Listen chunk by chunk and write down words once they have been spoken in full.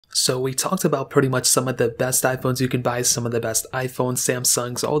So we talked about pretty much some of the best iPhones you can buy, some of the best iPhones,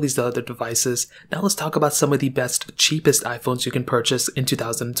 Samsungs, all these other devices. Now let's talk about some of the best, cheapest iPhones you can purchase in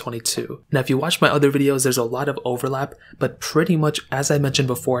 2022. Now if you watch my other videos, there's a lot of overlap, but pretty much as I mentioned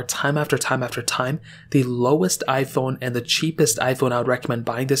before, time after time after time, the lowest iPhone and the cheapest iPhone I would recommend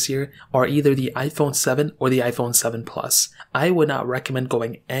buying this year are either the iPhone 7 or the iPhone 7 Plus. I would not recommend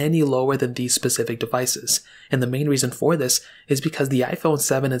going any lower than these specific devices. And the main reason for this is because the iPhone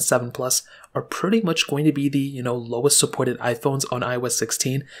 7 and 7 Plus are pretty much going to be the, lowest supported iPhones on iOS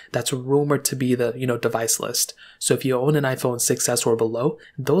 16. That's rumored to be the, device list. So if you own an iPhone 6s or below,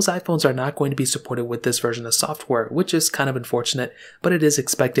 those iPhones are not going to be supported with this version of software, which is kind of unfortunate, but it is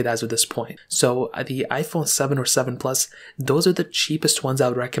expected as of this point. So the iPhone 7 or 7 Plus, those are the cheapest ones I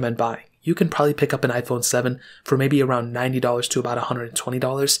would recommend buying. You can probably pick up an iPhone 7 for maybe around $90 to about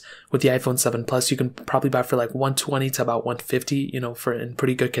 $120. With the iPhone 7 Plus, you can probably buy for like $120 to about $150, for in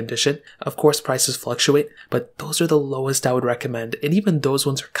pretty good condition. Of course, prices fluctuate, but those are the lowest I would recommend. And even those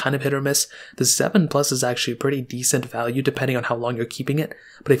ones are kind of hit or miss. The 7 Plus is actually a pretty decent value depending on how long you're keeping it.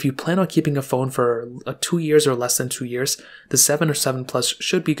 But if you plan on keeping a phone for 2 years or less than 2 years, the 7 or 7 Plus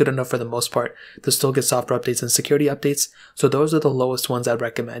should be good enough for the most part to still get software updates and security updates. So those are the lowest ones I'd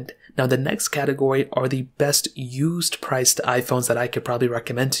recommend. Now, the next category are the best used priced iPhones that I could probably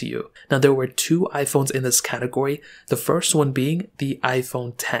recommend to you. Now, there were 2 iPhones in this category, the first one being the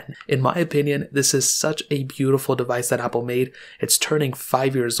iPhone 10. In my opinion, this is such a beautiful device that Apple made. It's turning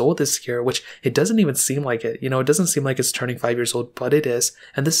 5 years old this year, which it doesn't even seem like it. It doesn't seem like it's turning 5 years old, but it is.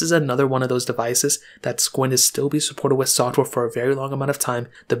 And this is another one of those devices that's going to still be supported with software for a very long amount of time.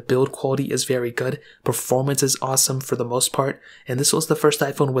 The build quality is very good. Performance is awesome for the most part. And this was the first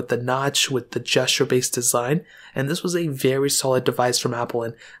iPhone with the notch, with the gesture-based design, and this was a very solid device from Apple,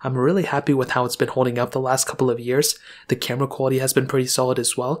 and I'm really happy with how it's been holding up the last couple of years. The camera quality has been pretty solid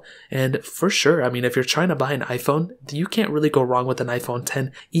as well, and for sure, if you're trying to buy an iPhone, you can't really go wrong with an iPhone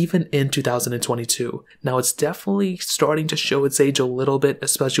 10, even in 2022. Now, it's definitely starting to show its age a little bit,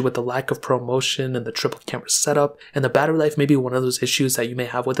 especially with the lack of promotion and the triple camera setup, and the battery life may be one of those issues that you may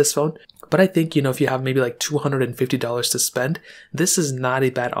have with this phone, but I think, if you have maybe like $250 to spend, this is not a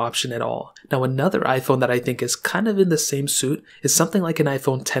bad option at all. Now, another iPhone that I think is kind of in the same suit is something like an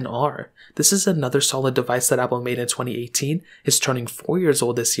iPhone XR. This is another solid device that Apple made in 2018. It's turning 4 years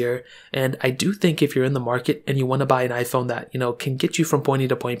old this year, and I do think if you're in the market and you want to buy an iPhone that, can get you from point A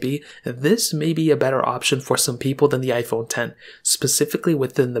to point B, this may be a better option for some people than the iPhone 10, specifically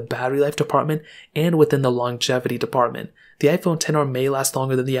within the battery life department and within the longevity department. The iPhone XR may last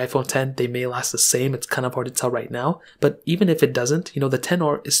longer than the iPhone 10. They may last the same. It's kind of hard to tell right now. But even if it doesn't, the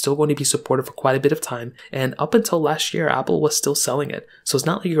XR is still going to be supported for quite a bit of time. And up until last year, Apple was still selling it. So it's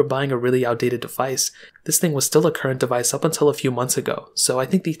not like you're buying a really outdated device. This thing was still a current device up until a few months ago. So I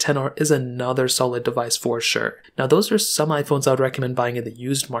think the XR is another solid device for sure. Now, those are some iPhones I would recommend buying in the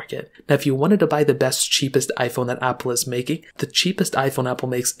used market. Now, if you wanted to buy the best, cheapest iPhone that Apple is making, the cheapest iPhone Apple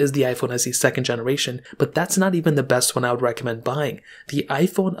makes is the iPhone SE 2nd generation, but that's not even the best one I would recommend buying. The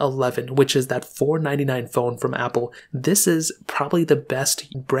iPhone 11, which is that $499 phone from Apple, this is probably the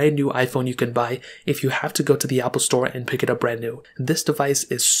best brand new iPhone you can buy if you have to go to the Apple Store and pick it up brand new. This device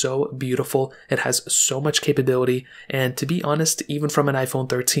is so beautiful. It has so much capability, and to be honest, even from an iPhone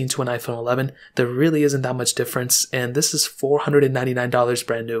 13 to an iPhone 11, there really isn't that much difference, and this is $499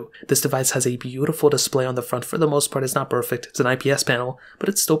 brand new. This device has a beautiful display on the front. For the most part, it's not perfect. It's an IPS panel, but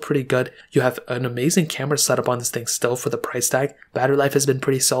it's still pretty good. You have an amazing camera setup on this thing still for the price tag. Battery life has been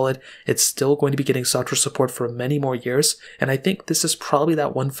pretty solid. It's still going to be getting software support for many more years, and I think this is probably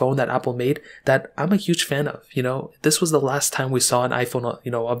that one phone that Apple made that I'm a huge fan of. This was the last time we saw an iPhone,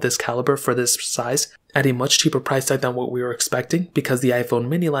 of this caliber for this size at a much cheaper price tag than what we were expecting, because the iPhone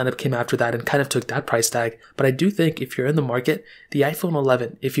mini lineup came after that and kind of took that price tag. But I do think if you're in the market, the iPhone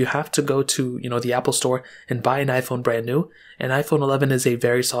 11, if you have to go to, the Apple Store and buy an iPhone brand new, an iPhone 11 is a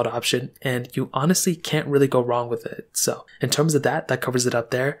very solid option, and you honestly can't really go wrong with it. So in terms of that covers it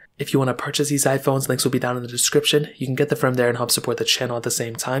up there. If you want to purchase these iPhones, links will be down in the description. You can get them from there and help support the channel at the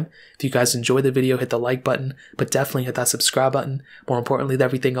same time. If you guys enjoyed the video, hit the like button, but definitely hit that subscribe button. More importantly than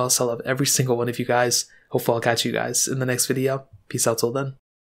everything else, I love every single one of you guys. Hopefully I'll catch you guys in the next video. Peace out till then.